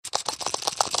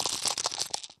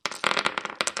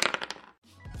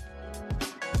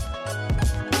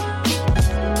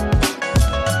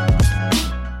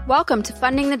Welcome to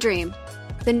Funding the Dream,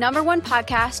 the #1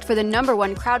 podcast for the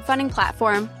 #1 crowdfunding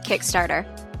platform, Kickstarter.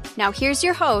 Now here's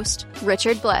your host,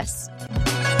 Richard Bliss.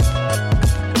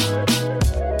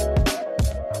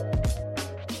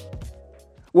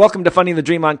 Welcome to Funding the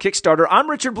Dream on Kickstarter. I'm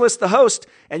Richard Bliss, the host,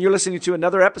 and you're listening to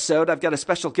another episode. I've got a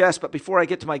special guest, but before I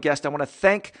get to my guest, I want to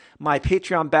thank my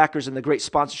Patreon backers and the great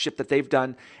sponsorship that they've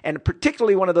done. And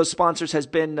particularly one of those sponsors has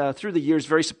been, through the years,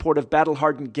 very supportive, Battle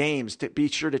Hardened Games. Be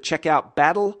sure to check out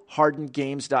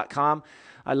battlehardenedgames.com.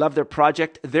 I love their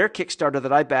project. Their Kickstarter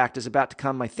that I backed is about to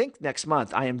come, I think, next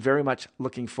month. I am very much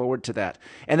looking forward to that.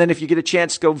 And then if you get a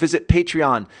chance, go visit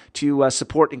Patreon to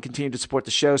support and continue to support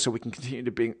the show so we can continue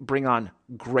to bring on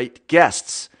great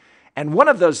guests. And one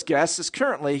of those guests is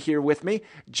currently here with me,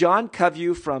 John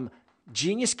Covue from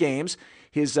Genius Games.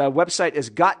 His website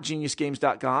is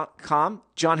gotgeniusgames.com.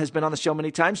 John has been on the show many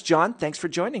times. John, thanks for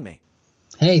joining me.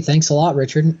 Hey, thanks a lot,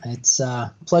 Richard. It's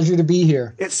a pleasure to be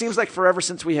here. It seems like forever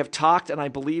since we have talked, and I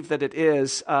believe that it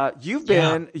is. You've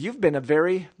been a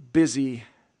very busy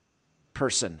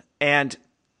person. And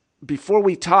before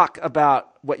we talk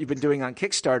about what you've been doing on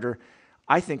Kickstarter,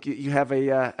 I think you have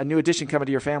a new addition coming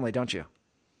to your family, don't you?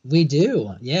 We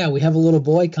do. Yeah, we have a little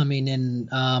boy coming in.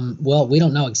 Well, we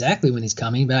don't know exactly when he's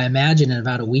coming, but I imagine in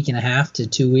about a week and a half to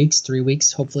 2 weeks, 3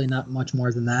 weeks, hopefully not much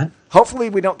more than that. Hopefully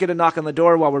we don't get a knock on the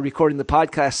door while we're recording the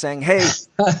podcast saying, hey,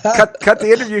 cut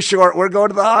the interview short. We're going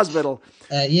to the hospital.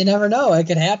 You never know. It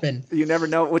could happen. You never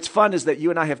know. What's fun is that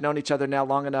you and I have known each other now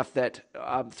long enough that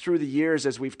through the years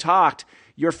as we've talked,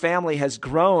 your family has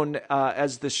grown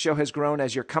as the show has grown,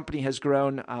 as your company has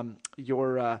grown.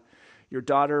 Your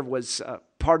daughter was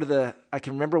part of I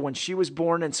can remember when she was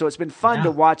born, and so it's been fun to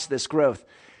watch this growth.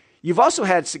 You've also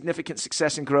had significant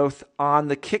success and growth on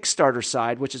the Kickstarter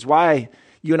side, which is why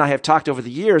you and I have talked over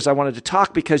the years. I wanted to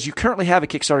talk because you currently have a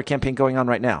Kickstarter campaign going on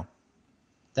right now.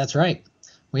 That's right.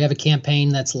 We have a campaign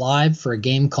that's live for a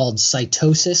game called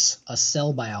Cytosis, a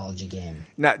cell biology game.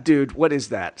 Now, dude, what is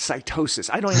that? Cytosis.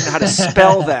 I don't even know how to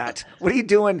spell that. What are you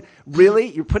doing? Really?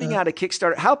 You're putting out a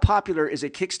Kickstarter. How popular is a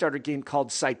Kickstarter game called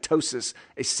Cytosis,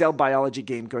 a cell biology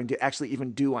game, going to actually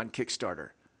even do on Kickstarter?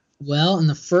 Well, in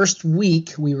the first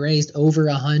week, we raised over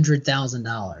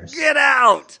 $100,000. Get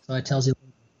out! So it tells you,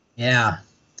 yeah.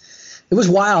 It was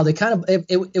wild.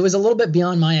 It was a little bit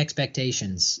beyond my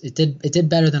expectations. It did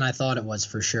better than I thought it was,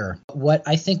 for sure. What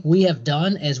I think we have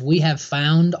done is we have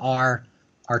found our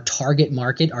target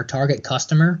market, our target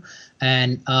customer,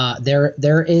 and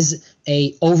there is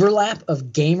a overlap of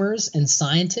gamers and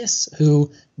scientists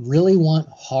who really want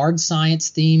hard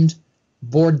science themed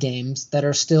board games that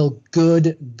are still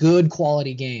good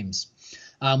quality games.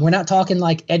 We're not talking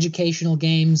like educational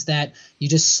games that you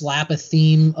just slap a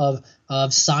theme of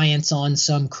science on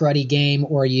some cruddy game,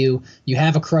 or you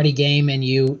have a cruddy game and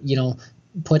you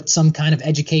put some kind of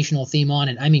educational theme on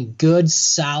it. I mean, good,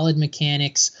 solid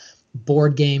mechanics,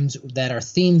 board games that are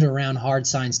themed around hard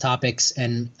science topics,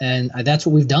 and that's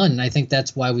what we've done. And I think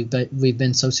that's why we've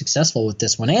been so successful with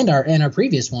this one and our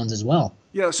previous ones as well.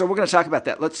 Yeah, so we're going to talk about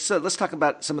that. Let's talk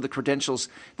about some of the credentials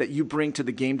that you bring to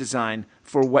the game design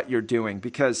for what you're doing,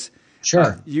 because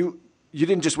sure, you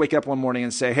didn't just wake up one morning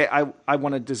and say, hey, I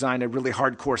want to design a really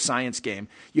hardcore science game.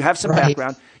 You have some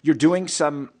background. You're doing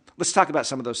some. Let's talk about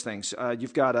some of those things.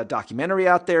 You've got a documentary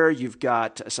out there. You've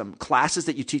got some classes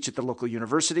that you teach at the local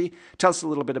university. Tell us a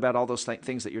little bit about all those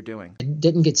things that you're doing. I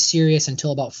didn't get serious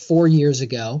until about 4 years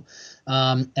ago.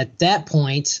 At that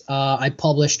point, I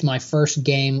published my first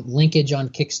game, Linkage, on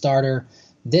Kickstarter.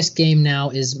 This game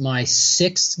now is my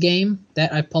 6th game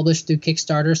that I've published through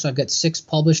Kickstarter, so I've got 6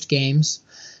 published games.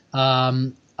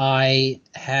 I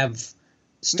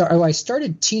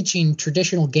started teaching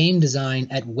traditional game design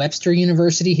at Webster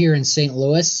University here in St.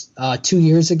 Louis 2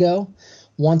 years ago.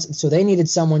 So they needed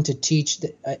someone to teach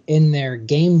in their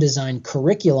game design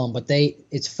curriculum, but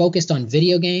it's focused on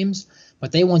video games,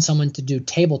 but they want someone to do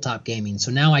tabletop gaming.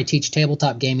 So now I teach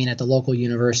tabletop gaming at the local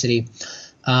university.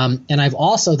 And I've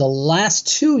also, the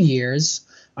last 2 years,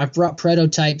 I've brought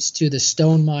prototypes to the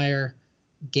Stonemaier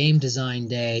Game Design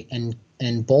Day,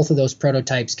 and both of those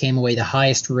prototypes came away the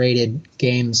highest rated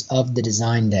games of the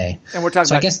design day. And we're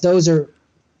talking I guess those are.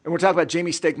 And we're talking about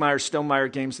Jamie Stegmaier's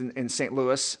Stonemaier Games in St.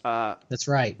 Louis. That's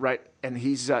right. Right, and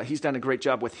he's done a great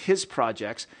job with his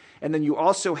projects. And then you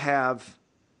also have,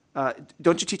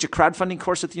 don't you teach a crowdfunding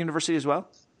course at the university as well?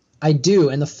 I do.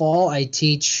 In the fall, I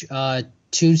teach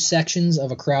 2 sections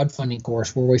of a crowdfunding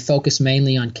course where we focus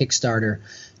mainly on Kickstarter.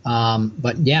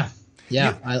 But yeah,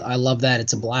 I love that.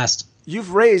 It's a blast.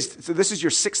 You've raised, so this is your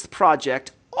 6th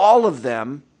project. All of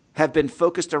them have been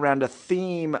focused around a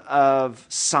theme of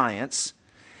science.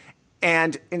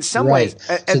 And in some ways,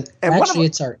 and actually,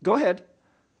 it's our. Go ahead.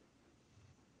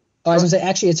 Oh, I was going to say,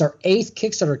 actually, it's our 8th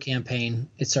Kickstarter campaign.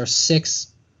 It's our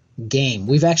 6th game.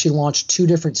 We've actually launched 2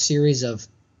 different series of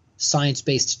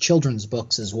science-based children's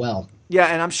books as well. Yeah,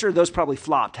 and I'm sure those probably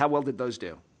flopped. How well did those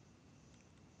do?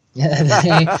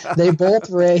 Yeah, they both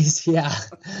raised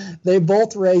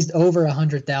over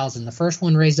 100,000. The first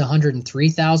one raised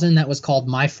 103,000. That was called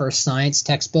My First Science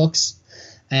Textbooks.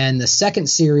 And the second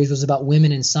series was about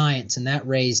women in science, and that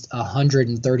raised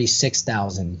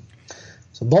 136,000.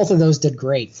 So both of those did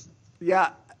great. Yeah,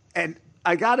 and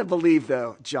I got to believe,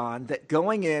 though, John, that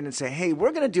going in and saying, hey,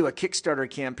 we're going to do a Kickstarter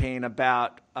campaign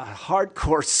about a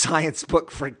hardcore science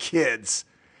book for kids.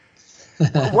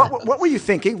 What were you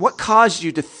thinking? What caused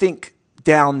you to think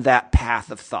down that path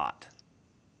of thought?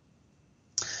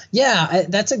 Yeah,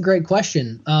 that's a great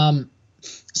question.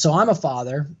 So I'm a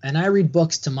father, and I read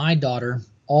books to my daughter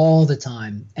all the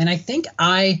time. And I think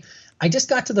I just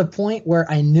got to the point where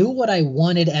I knew what I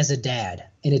wanted as a dad,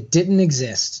 and it didn't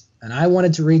exist. And I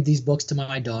wanted to read these books to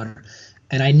my daughter.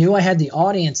 And I knew I had the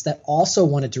audience that also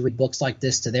wanted to read books like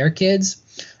this to their kids.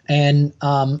 And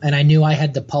I knew I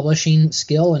had the publishing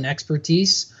skill and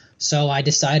expertise. So I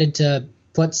decided to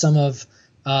put some of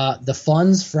the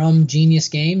funds from Genius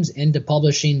Games into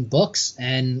publishing books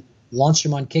and launched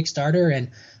them on Kickstarter.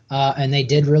 And they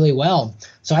did really well.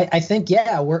 So I think,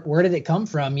 where did it come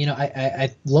from? You know,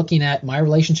 I looking at my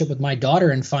relationship with my daughter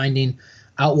and finding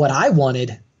out what I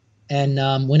wanted.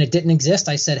 And when it didn't exist,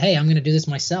 I said, hey, I'm going to do this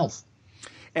myself.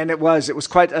 And it was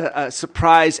quite a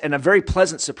surprise, and a very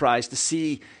pleasant surprise to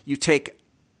see you take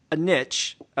a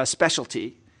niche, a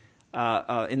specialty,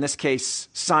 in this case,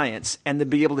 science, and then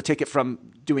be able to take it from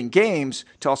doing games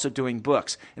to also doing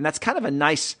books. And that's kind of a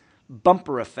nice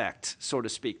bumper effect, so to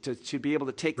speak, to be able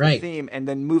to take the theme and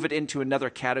then move it into another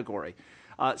category.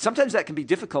 Sometimes that can be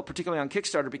difficult, particularly on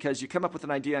Kickstarter, because you come up with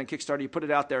an idea on Kickstarter, you put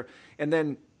it out there, and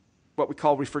then what we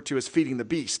refer to as feeding the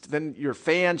beast. Then your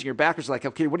fans and your backers are like,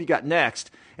 okay, what do you got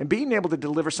next? And being able to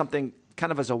deliver something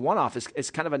kind of as a one-off is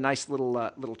kind of a nice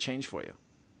little change for you.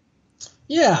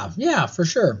 Yeah, for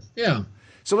sure. Yeah.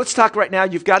 So let's talk right now.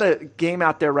 You've got a game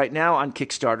out there right now on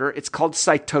Kickstarter. It's called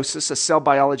Cytosis, a cell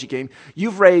biology game.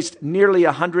 You've raised nearly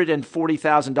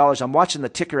 $140,000. I'm watching the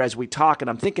ticker as we talk, and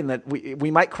I'm thinking that we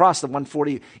might cross the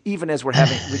 140 even as we're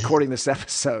recording this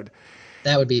episode.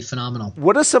 That would be phenomenal.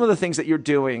 What are some of the things that you're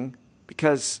doing?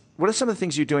 What are some of the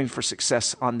things you're doing for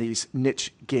success on these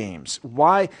niche games?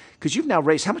 Why? Because you've now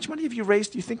raised, how much money have you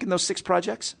raised, do you think, in those 6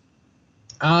 projects?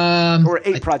 Or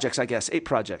 8 projects, I guess. 8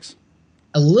 projects.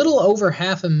 A little over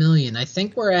 $500,000. I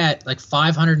think we're at like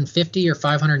 $550,000 or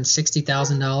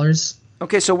 $560,000.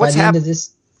 Okay, so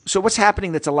what's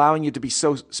happening that's allowing you to be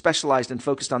so specialized and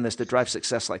focused on this to drive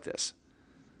success like this?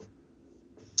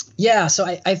 Yeah, so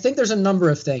I think there's a number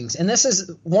of things. And this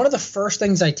is one of the first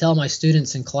things I tell my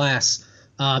students in class,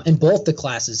 in both the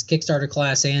classes, Kickstarter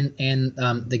class and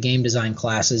the game design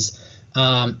classes.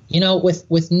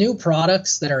 With new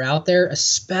products that are out there,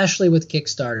 especially with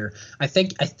Kickstarter, I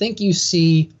think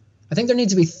there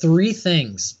needs to be 3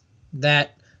 things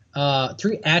that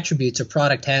 3 attributes a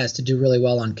product has to do really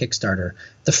well on Kickstarter.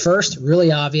 The first,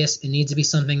 really obvious, it needs to be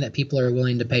something that people are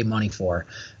willing to pay money for.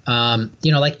 A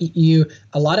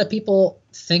lot of people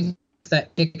think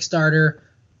that Kickstarter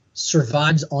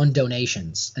survives on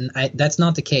donations, and that's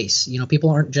not the case. You know, people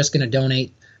aren't just going to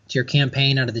donate to your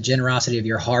campaign out of the generosity of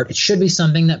your heart. It should be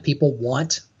something that people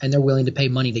want and they're willing to pay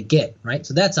money to get, right?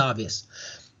 So that's obvious.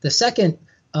 The second,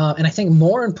 and I think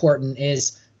more important,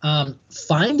 is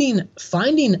finding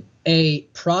a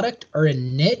product or a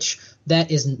niche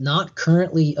that is not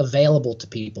currently available to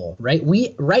people, right?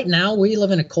 Right now we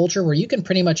live in a culture where you can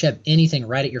pretty much have anything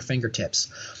right at your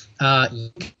fingertips.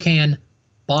 You can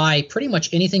buy pretty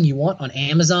much anything you want on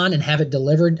Amazon and have it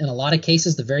delivered in a lot of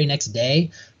cases the very next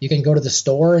day. You can go to the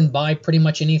store and buy pretty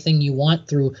much anything you want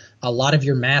through a lot of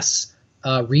your mass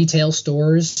retail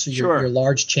stores, your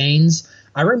large chains.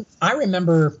 I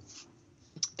remember,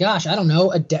 gosh, I don't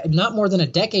know, not more than a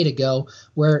decade ago,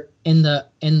 where in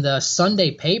the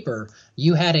Sunday paper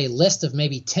you had a list of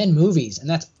maybe 10 movies, and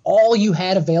that's all you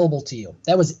had available to you.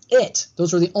 That was it.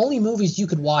 Those were the only movies you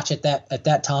could watch at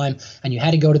that time, and you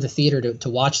had to go to the theater to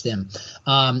watch them,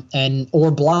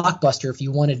 or Blockbuster if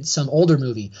you wanted some older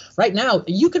movie. Right now,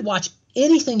 you could watch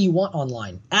anything you want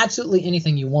online, absolutely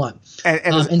anything you want. And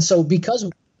as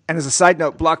a side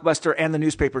note, Blockbuster and the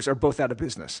newspapers are both out of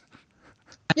business.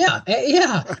 Yeah.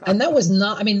 And that was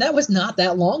not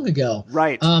that long ago.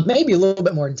 Right. Maybe a little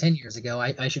bit more than 10 years ago.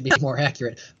 I should be more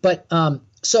accurate. But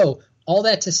so all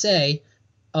that to say,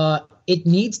 it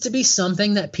needs to be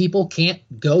something that people can't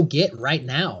go get right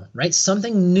now, right?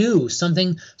 Something new,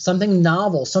 something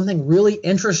novel, something really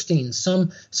interesting,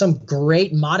 some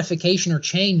great modification or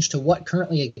change to what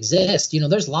currently exists.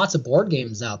 There's lots of board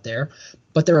games out there,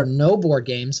 but there are no board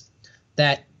games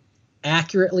that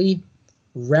accurately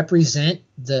represent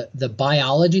the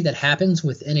biology that happens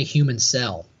within a human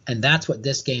cell. And that's what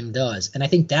this game does. And I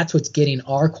think that's what's getting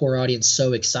our core audience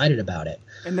so excited about it.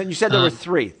 And then you said there were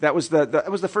three. That was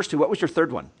the first two. What was your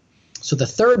third one? So the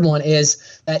third one is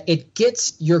that it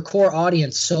gets your core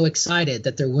audience so excited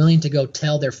that they're willing to go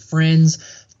tell their friends,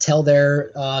 tell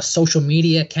their social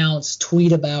media accounts,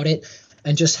 tweet about it,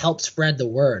 and just help spread the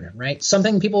word, right?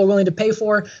 Something people are willing to pay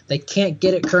for, they can't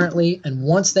get it currently, and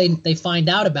once they find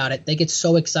out about it, they get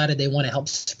so excited they want to help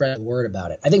spread the word about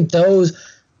it. I think those,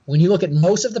 when you look at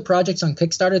most of the projects on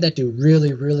Kickstarter that do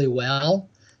really, really well,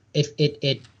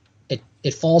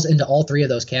 it falls into all three of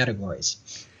those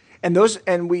categories. And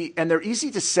they're easy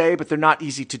to say, but they're not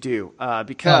easy to do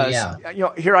because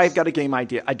here I've got a game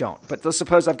idea. I don't, but let's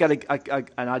suppose I've got an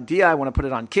idea. I want to put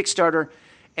it on Kickstarter,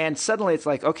 and suddenly it's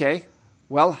like, okay,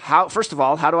 well, first of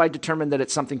all, how do I determine that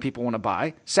it's something people want to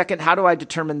buy? Second, how do I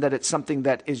determine that it's something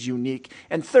that is unique?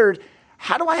 And third,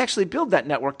 how do I actually build that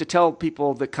network to tell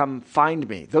people that come find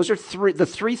me? Those are the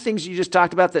three things you just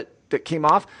talked about that came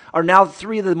off are now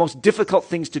three of the most difficult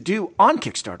things to do on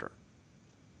Kickstarter.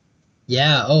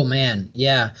 Yeah. Oh man.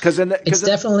 Yeah. Because a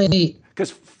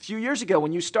few years ago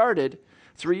when you started,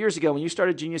 3 years ago when you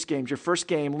started Genius Games, your first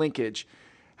game, Linkage,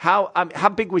 how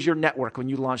big was your network when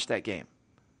you launched that game?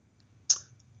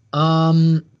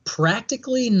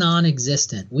 Practically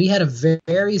non-existent. We had a very,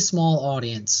 very small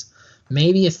audience,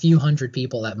 maybe a few hundred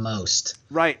people at most.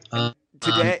 Right.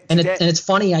 Today, it's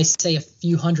funny I say a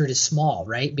few hundred is small,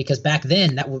 right? Because back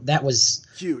then that was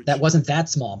huge. That wasn't that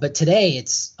small. But today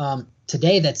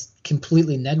today that's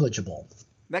completely negligible.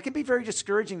 That can be very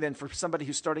discouraging then for somebody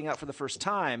who's starting out for the first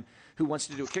time who wants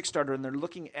to do a Kickstarter and they're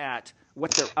looking at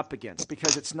what they're up against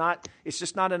because it's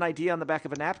just not an idea on the back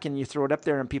of a napkin. You throw it up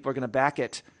there and people are going to back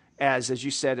it as you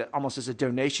said, almost as a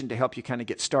donation to help you kind of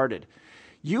get started.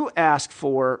 You asked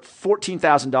for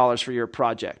 $14,000 for your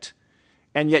project.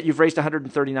 And yet you've raised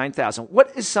 $139,000.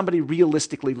 What is somebody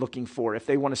realistically looking for if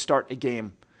they want to start a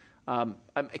game?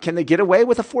 Can they get away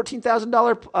with a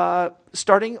 $14,000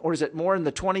 starting, or is it more in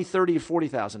the $20,000, $30,000,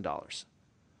 $40,000?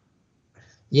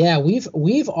 Yeah,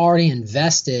 we've already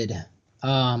invested.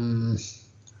 I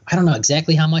don't know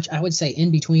exactly how much. I would say in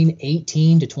between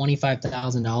 $18,000 to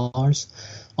 $25,000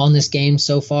 on this game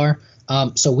so far.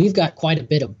 So we've got quite a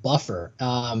bit of buffer.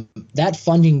 That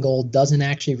funding goal doesn't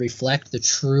actually reflect the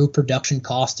true production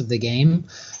cost of the game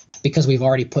because we've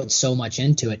already put so much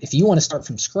into it. If you want to start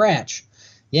from scratch,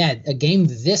 yeah, a game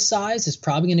this size is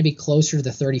probably going to be closer to the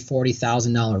 $30,000,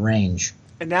 $40,000 range.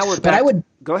 And now we're back.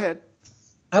 Go ahead.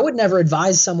 I would never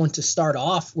advise someone to start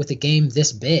off with a game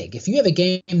this big. If you have a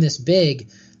game this big,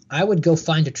 I would go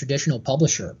find a traditional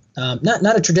publisher.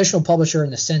 Not a traditional publisher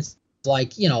in the sense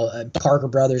like, Parker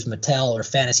Brothers, Mattel, or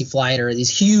Fantasy Flight, or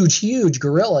these huge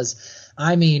gorillas.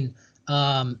 I mean,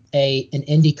 an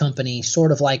indie company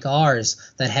sort of like ours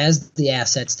that has the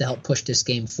assets to help push this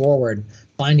game forward.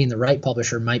 Finding the right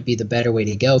publisher might be the better way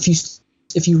to go.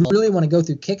 If you really want to go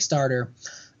through Kickstarter,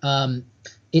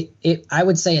 I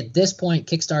would say at this point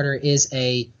Kickstarter is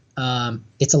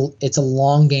it's a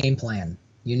long game plan.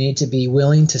 You need to be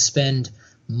willing to spend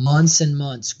months and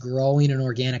months growing an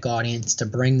organic audience to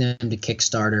bring them to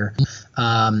Kickstarter.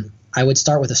 I would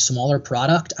start with a smaller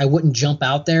product. I wouldn't jump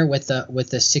out there with a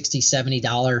 $60,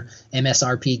 $70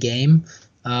 MSRP game.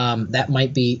 That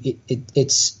might be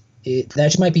that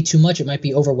just might be too much. It might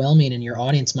be overwhelming, and your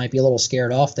audience might be a little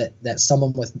scared off that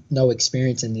someone with no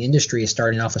experience in the industry is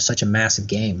starting off with such a massive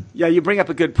game. Yeah, you bring up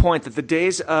a good point that the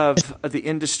days of the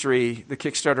industry, the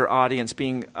Kickstarter audience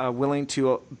being willing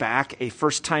to back a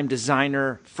first-time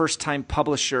designer, first-time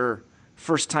publisher,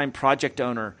 first-time project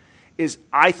owner is,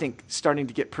 I think, starting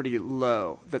to get pretty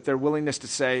low. That their willingness to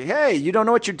say, hey, you don't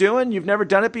know what you're doing? You've never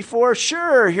done it before?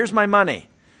 Sure, here's my money.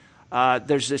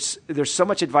 There's so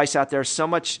much advice out there, so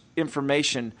much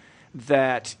information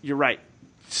that you're right.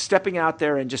 Stepping out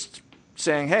there and just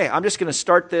saying, hey, I'm just going to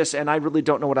start this and I really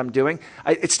don't know what I'm doing.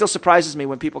 It still surprises me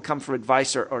when people come for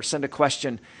advice or send a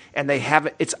question and they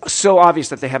haven't. It's so obvious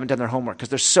that they haven't done their homework because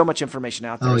there's so much information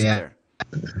out there. Oh, yeah.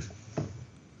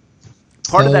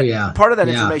 Part of that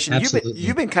information, absolutely.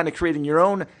 you've been kind of creating your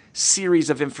own series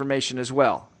of information as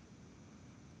well.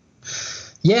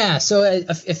 Yeah, so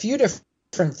a few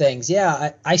different things.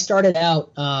 Yeah, I started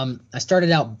out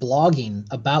blogging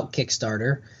about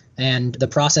Kickstarter and the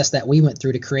process that we went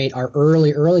through to create our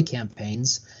early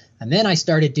campaigns. And then I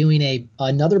started doing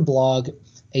another blog,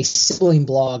 a sibling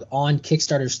blog on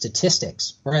Kickstarter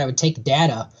statistics, where I would take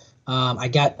data. I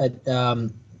got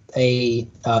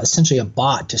essentially a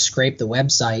bot to scrape the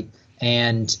website,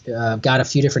 and got a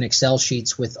few different Excel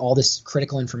sheets with all this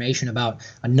critical information about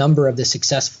a number of the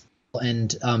successful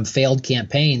and failed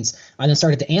campaigns. I then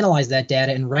started to analyze that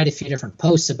data and write a few different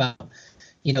posts about,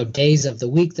 days of the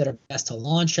week that are best to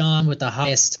launch on with the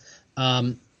highest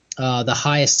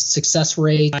success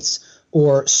rates,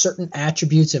 or certain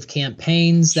attributes of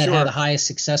campaigns that have the highest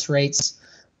success rates.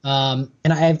 And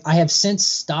I have since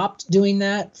stopped doing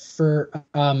that for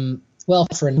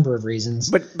a number of reasons.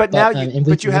 But now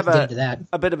you have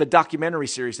a bit of a documentary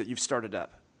series that you've started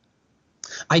up.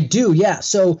 I do, yeah.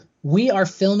 So we are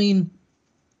filming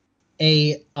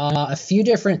a few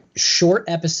different short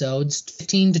episodes,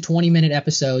 15 to 20-minute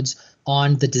episodes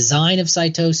on the design of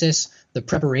Cytosis, the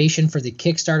preparation for the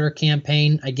Kickstarter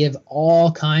campaign. I give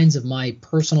all kinds of my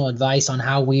personal advice on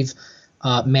how we've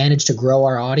managed to grow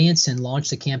our audience and launch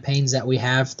the campaigns that we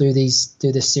have through this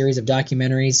series of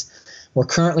documentaries. We're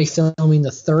currently filming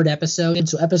the third episode.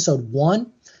 So episode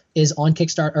 1 is on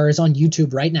Kickstarter, or is on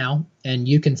YouTube right now, and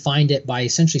you can find it by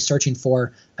essentially searching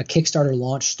for a Kickstarter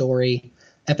launch story.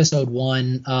 Episode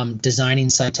 1, Designing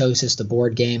Cytosis, the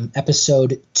board game.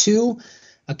 Episode 2,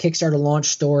 a Kickstarter launch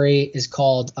story, is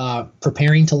called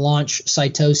Preparing to Launch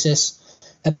Cytosis.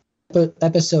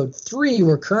 Episode 3,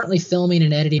 we're currently filming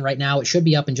and editing right now. It should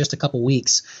be up in just a couple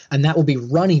weeks, and that will be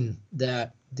running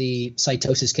the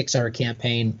Cytosis Kickstarter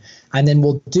campaign. And then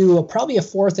we'll do probably a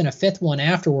fourth and a fifth one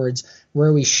afterwards,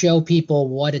 where we show people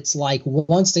what it's like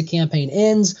once the campaign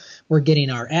ends. We're getting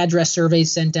our address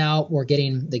surveys sent out. We're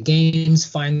getting the games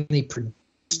finally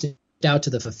produced out to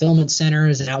the fulfillment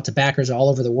centers and out to backers all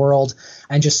over the world,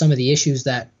 and just some of the issues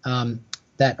that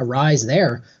arise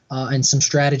there, and some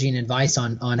strategy and advice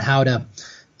on how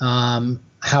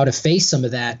to face some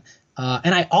of that.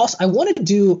 And I want to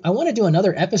do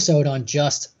another episode on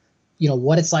just,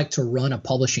 what it's like to run a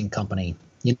publishing company.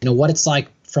 What it's like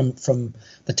from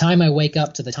the time I wake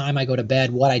up to the time I go to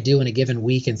bed, what I do in a given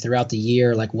week and throughout the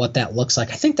year, like what that looks like.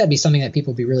 I think that'd be something that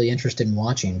people would be really interested in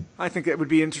watching. I think that would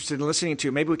be interested in listening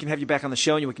to. Maybe we can have you back on the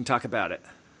show and we can talk about it.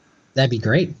 That'd be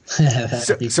great.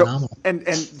 That'd be phenomenal. And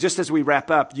just as we wrap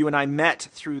up, you and I met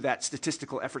through that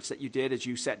statistical efforts that you did as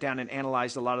you sat down and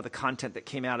analyzed a lot of the content that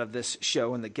came out of this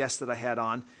show and the guests that I had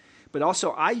on. But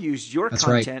also I used your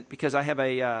content because I have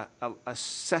a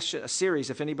series,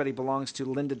 if anybody belongs to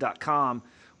lynda.com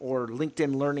or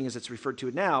LinkedIn Learning as it's referred to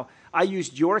now, I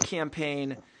used your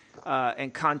campaign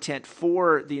and content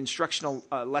for the instructional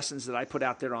lessons that I put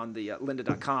out there on the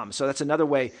lynda.com. So that's another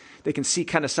way they can see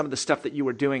kind of some of the stuff that you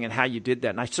were doing and how you did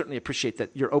that. And I certainly appreciate that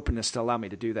your openness to allow me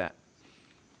to do that.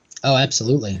 Oh,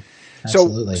 absolutely.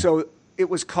 Absolutely. So it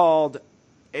was called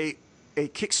a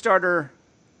Kickstarter.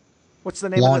 What's the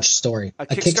name launch of it? Story. A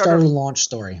Kickstarter launch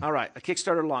story. All right. A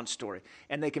Kickstarter launch story.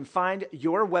 And they can find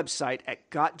your website at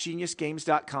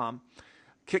gotgeniusgames.com,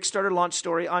 Kickstarter launch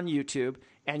story on YouTube.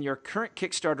 And your current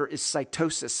Kickstarter is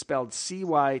Cytosis, spelled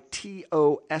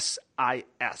Cytosis,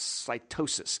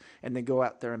 Cytosis, and then go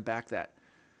out there and back that.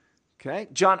 Okay,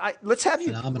 John, let's have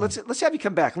you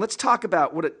come back and let's talk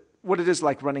about what it is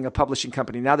like running a publishing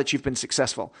company now that you've been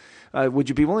successful. Would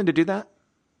you be willing to do that?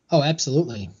 Oh,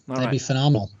 absolutely. That'd be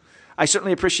phenomenal. I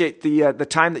certainly appreciate the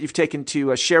time that you've taken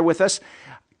to share with us.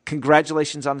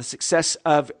 Congratulations on the success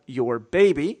of your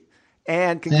baby.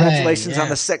 And congratulations on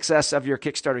the success of your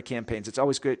Kickstarter campaigns. It's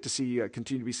always great to see you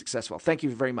continue to be successful. Thank you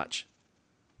very much.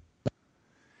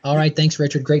 All right. Thanks,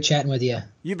 Richard. Great chatting with you.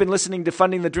 You've been listening to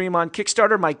Funding the Dream on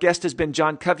Kickstarter. My guest has been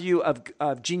John Covey of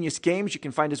Genius Games. You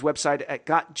can find his website at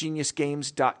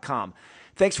gotgeniusgames.com.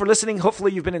 Thanks for listening.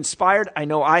 Hopefully you've been inspired. I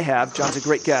know I have. John's a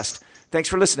great guest. Thanks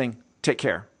for listening. Take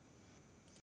care.